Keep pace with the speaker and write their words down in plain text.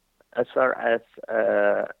as far as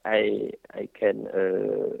I can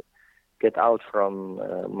get out from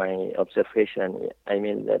my observation, I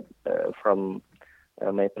mean that from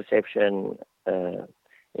my perception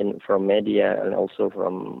from media and also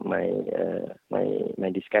from my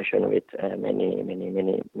discussion with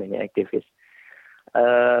many activists,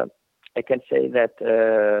 I can say that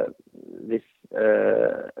this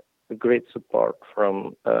great support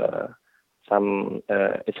from some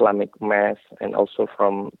Islamic mass and also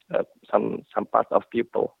from some part of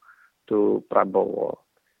people to Prabowo.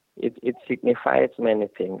 It signifies many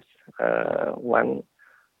things. One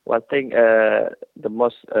thing, the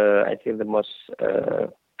most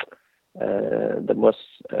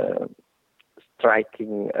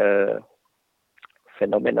striking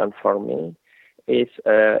phenomenon for me is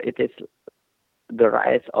it is the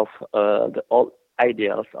rise of the old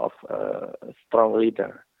ideals of strong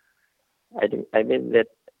leader. I mean that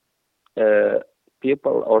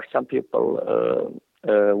some people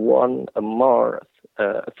want a more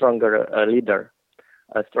stronger leader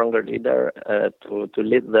to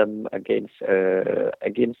lead them against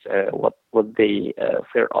what they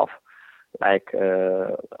fear of. Like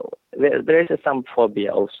there is some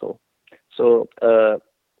phobia also. So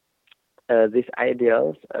these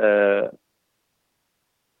ideals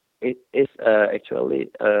it is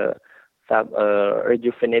actually some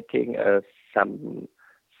rejuvenating some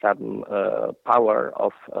power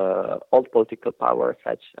of old political power,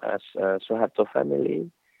 such as Suharto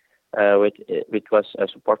family, which was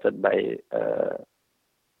supported by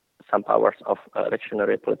some powers of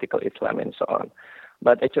reactionary political Islam and so on.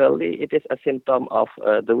 But actually, it is a symptom of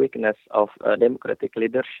the weakness of democratic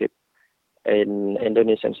leadership in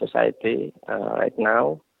Indonesian society right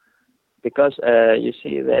now, because you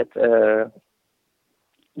see that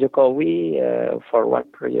Jokowi for one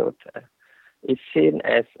period is seen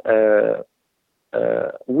as a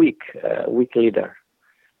weak leader.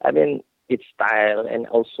 I mean, its style and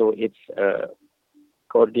also its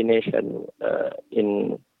coordination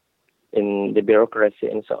in the bureaucracy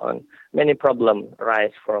and so on. Many problems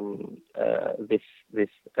rise from this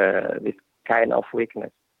kind of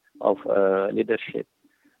weakness of leadership,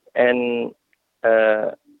 and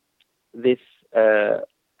this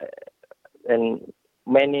and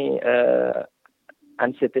many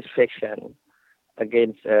unsatisfaction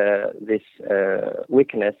against this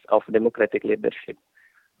weakness of democratic leadership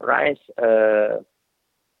rise.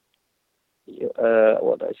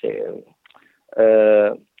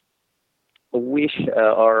 A wish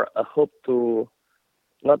or a hope to,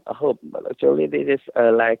 not a hope, but actually this is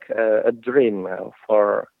like a dream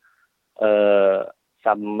for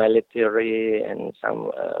some military and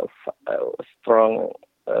some strong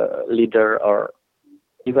leader, or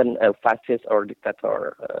even a fascist or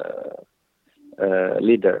dictator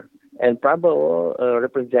leader. And Prabowo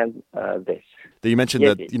represents this. You mentioned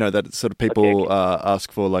that that sort of people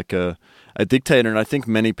ask for like a dictator, and I think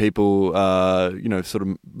many people sort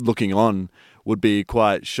of looking on would be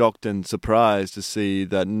quite shocked and surprised to see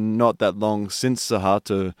that not that long since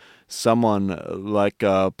Suharto, someone like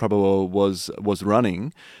Prabowo was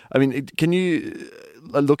running. I mean, can you,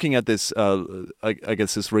 looking at this, I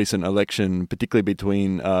guess this recent election, particularly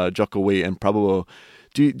between Jokowi and Prabowo,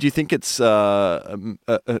 do you think it's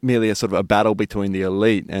merely a sort of a battle between the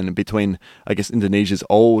elite and between, I guess, Indonesia's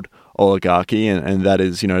old oligarchy and that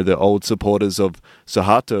is, the old supporters of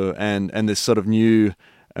Suharto and this sort of new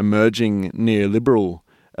emerging neoliberal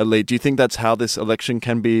elite? Do you think that's how this election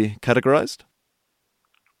can be categorized?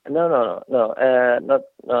 No,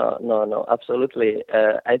 absolutely.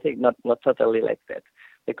 I think not totally like that,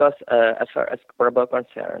 because as far as Prabowo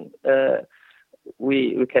concerned,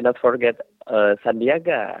 we cannot forget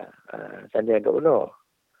Sandiaga Uno.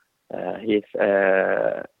 He's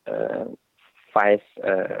vice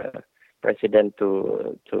president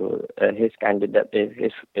to his candidate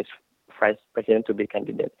is vice president to be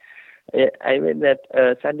candidate. I mean that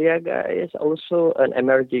Sandiaga is also an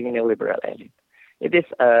emerging neoliberal elite. It is,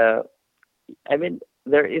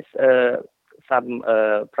 there is some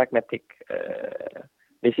pragmatic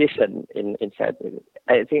decision inside.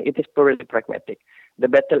 I think it is purely pragmatic. The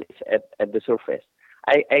battle is at the surface.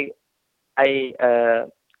 I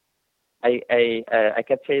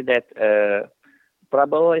can say that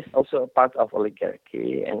Prabowo is also a part of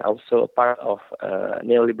oligarchy and also a part of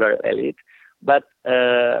neoliberal elite, but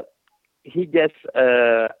he just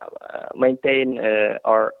maintain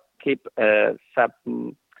or keep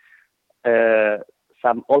some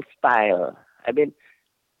old style. I mean,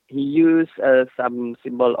 he used some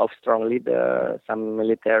symbol of strong leader, some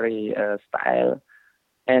military style,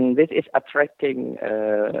 and this is attracting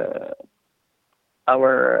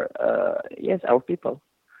our people.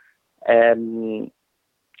 and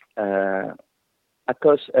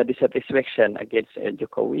across dissatisfaction against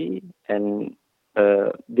Jokowi and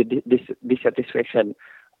dissatisfaction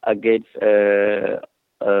against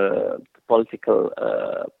political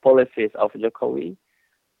policies of Jokowi.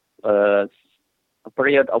 A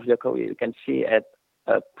period of Jokowi, you can see at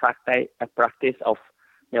a practice of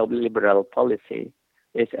neoliberal policy.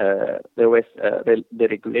 There was the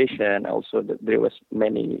regulation. Also, there was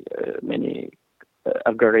many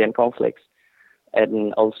agrarian conflicts,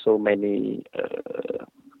 and also many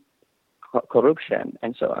corruption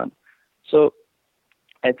and so on. So,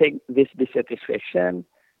 I think this dissatisfaction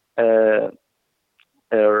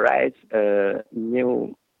rise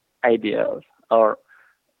new ideas or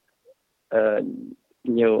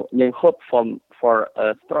new hope for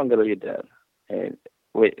a stronger leader,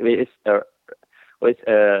 which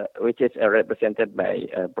is represented by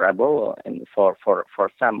Prabowo, and for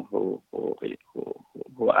some who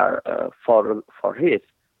are for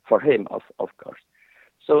him of course.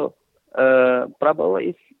 So Prabowo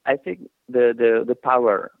is, I think, the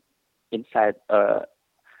power inside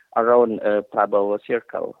around Prabowo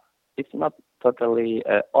circle. It's not totally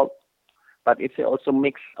all, but it's also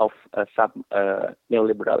mix of some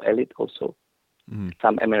neoliberal elite also.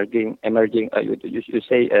 Some emerging you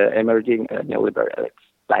say emerging neoliberal elites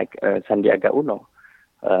like Sandiaga Uno.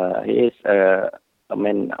 He is a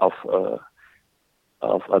man of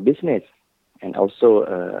a business, and also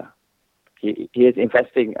he is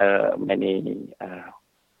investing many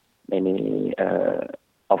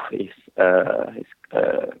of his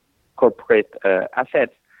corporate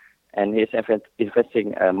assets, and he's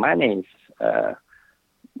investing monies,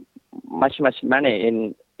 much money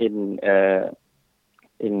in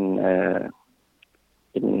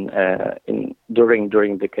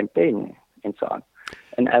during the campaign and so on.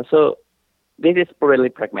 And also this is really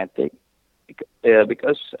pragmatic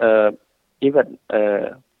because even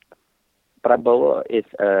Prabowo is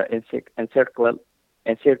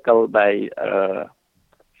encircled by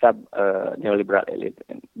some neoliberal elite,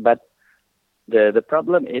 but the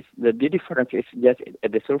problem is the difference is just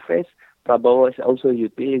at the surface. Prabowo is also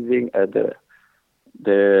utilizing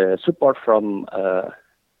the support from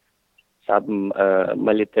some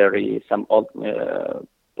military, some old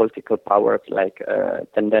political powers like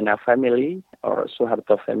Tandana family or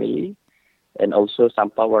Suharto family, and also some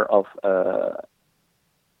power of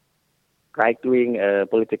right-wing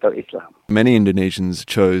political Islam. Many Indonesians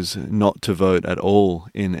chose not to vote at all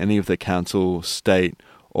in any of the council, state,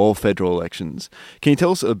 or federal elections. Can you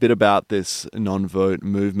tell us a bit about this non-vote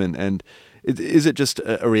movement, and is it just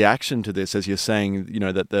a reaction to this, as you're saying,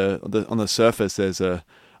 that on the surface there's a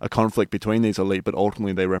conflict between these elite, but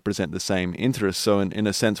ultimately they represent the same interests? So in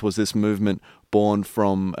a sense, was this movement born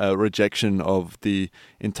from a rejection of the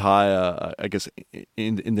entire,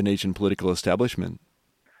 Indonesian political establishment?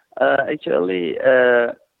 Actually,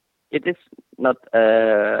 it is not.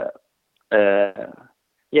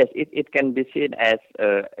 Yes, it can be seen as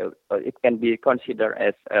it can be considered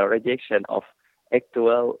as a rejection of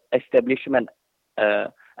actual establishment,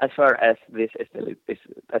 as far as this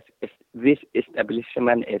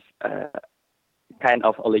establishment is kind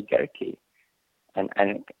of oligarchy, and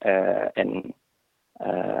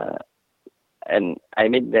I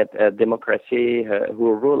mean that democracy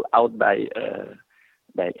who rule out by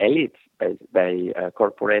elites, by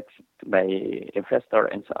corporates, by investor,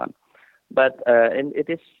 and so on. But and it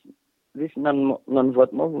is this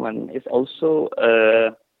non-vote movement is also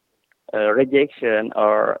a rejection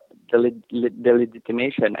or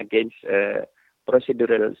delegitimation against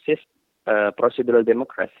procedural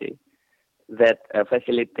democracy that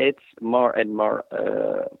facilitates more and more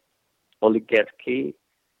oligarchy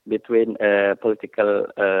between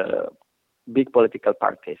big political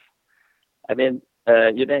parties. I mean,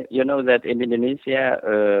 you know that in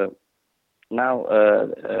Indonesia now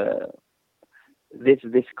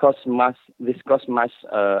this costs much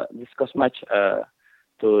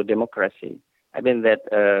to democracy. I mean that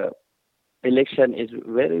election is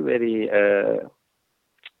very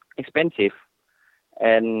expensive,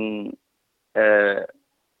 and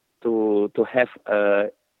to have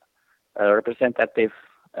a representative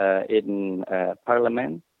in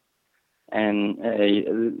parliament, and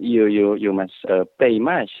you must pay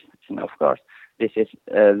much. And of course, this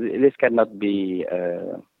cannot be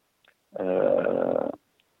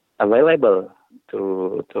available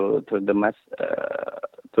to the mass,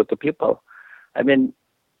 to the people. I mean,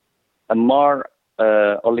 a more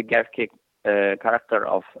oligarchic character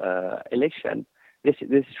of election. This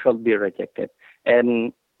should be rejected,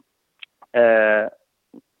 and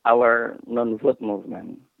our non-vote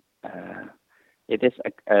movement. It is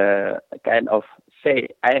a kind of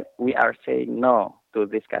we are saying no to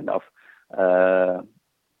this kind of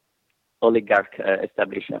oligarch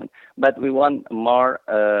establishment, but we want more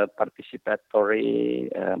participatory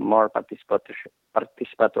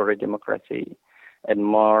democracy, and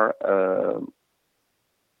more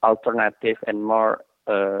alternative and more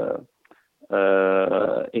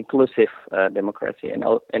inclusive democracy,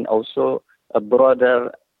 and also a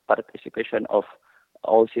broader participation of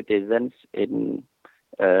all citizens in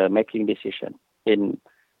making decision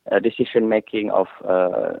making of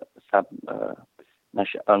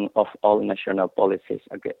of all national policies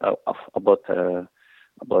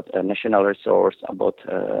about national resource, about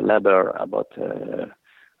labor, about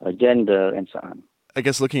gender, and so on. I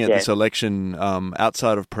guess looking at this election,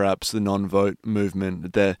 outside of perhaps the non-vote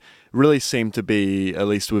movement, there really seemed to be, at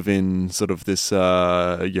least within sort of this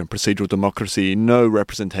procedural democracy, no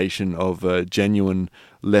representation of a genuine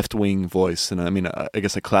left-wing voice. And I mean, I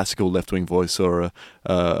guess a classical left-wing voice, or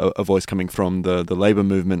a voice coming from the Labour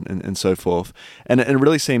movement and so forth. And it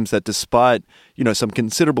really seems that despite, some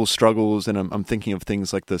considerable struggles, and I'm thinking of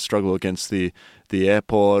things like the struggle against the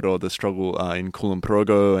airport, or the struggle in Kulon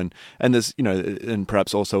Progo, and there's, and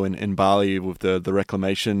perhaps also in Bali with the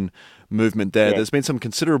reclamation movement there. There's been some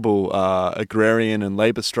considerable agrarian and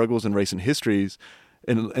labour struggles in recent history.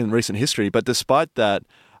 But despite that,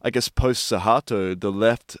 I guess post-Suharto, the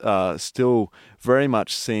left still very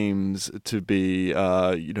much seems to be,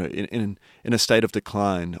 in a state of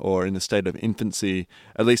decline, or in a state of infancy,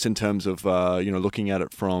 at least in terms of, looking at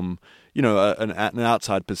it from, an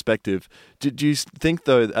outside perspective. Do you think,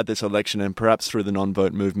 though, at this election, and perhaps through the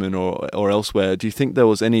non-vote movement or elsewhere, do you think there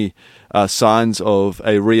was any signs of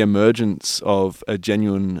a re-emergence of a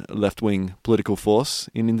genuine left-wing political force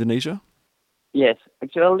in Indonesia? Yes,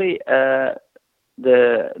 actually,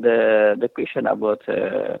 the question about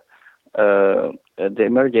the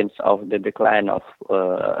emergence of the decline of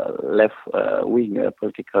left wing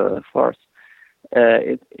political force,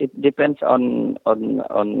 it depends on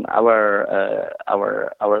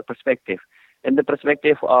our perspective. In the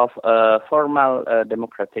perspective of formal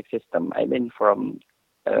democratic system, I mean from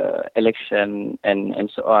election and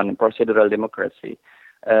so on, procedural democracy,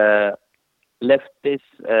 leftist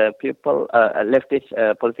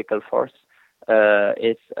political force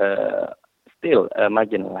is still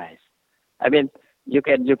marginalized. I mean, you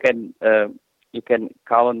can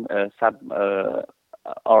count some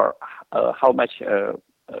or how much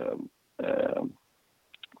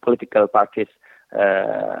political parties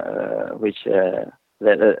which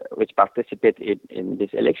participate in this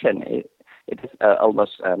election. It is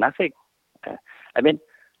almost nothing. I mean,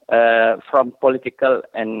 from political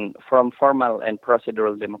and from formal and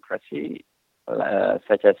procedural democracy,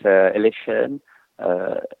 such as election,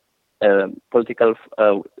 political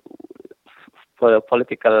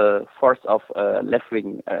force of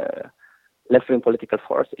left-wing political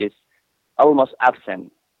force is almost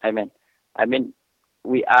absent. I mean,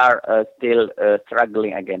 we are still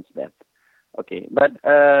struggling against that. Okay, but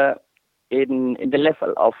in the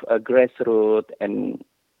level of grassroots, and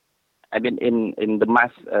I mean in the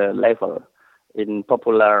mass level, in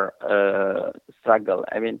popular struggle,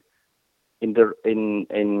 I mean in the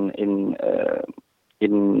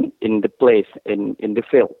place, in the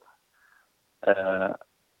field,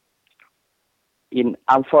 in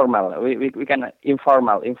informal, we can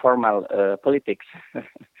informal politics.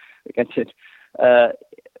 We can say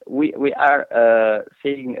we are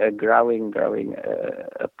seeing a growing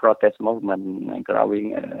protest movement, a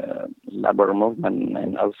growing labor movement,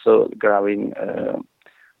 and also growing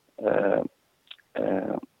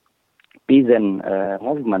peasant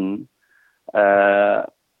movement.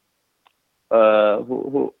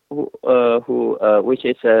 Which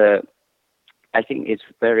is I think it's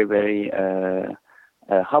very, very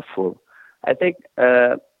helpful. I think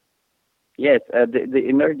yes, the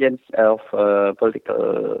emergence of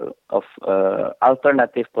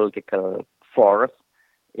alternative political force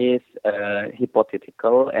is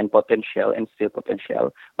hypothetical and potential, and still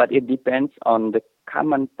potential, but it depends on the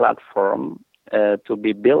common platform to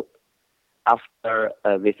be built after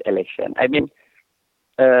this election. I mean,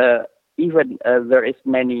 even there is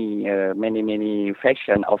many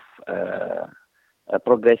faction of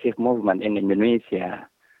progressive movement in Indonesia,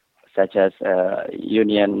 such as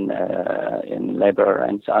union in labor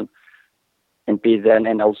and so on, and peasant,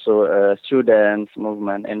 and also students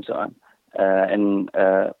movement and so on.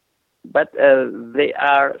 But they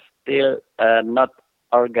are still not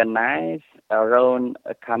organized around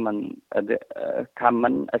a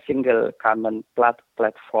single common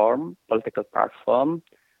platform, political platform,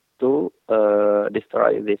 to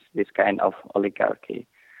destroy this kind of oligarchy.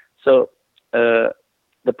 So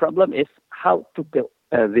the problem is how to build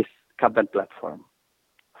this common platform.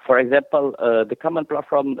 For example, the common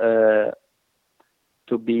platform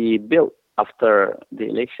to be built after the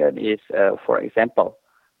election is, for example,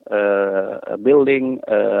 building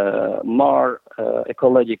more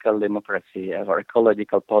ecological democracy or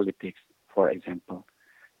ecological politics, for example.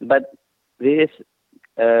 But this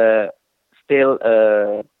still,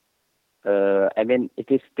 it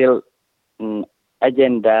is still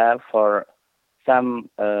agenda for some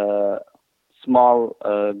small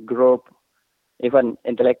group, even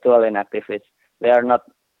intellectual and activists. They are not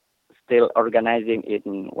still organizing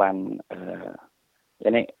in one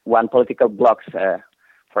political blocks,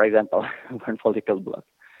 for example, one political block.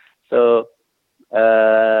 So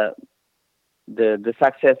the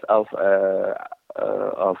success of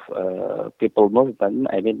people movement,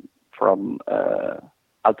 from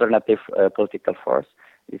alternative political force,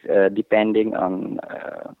 is depending on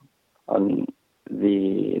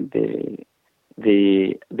the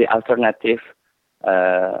alternative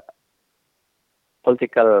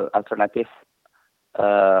political alternative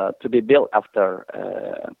to be built after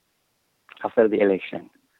the election.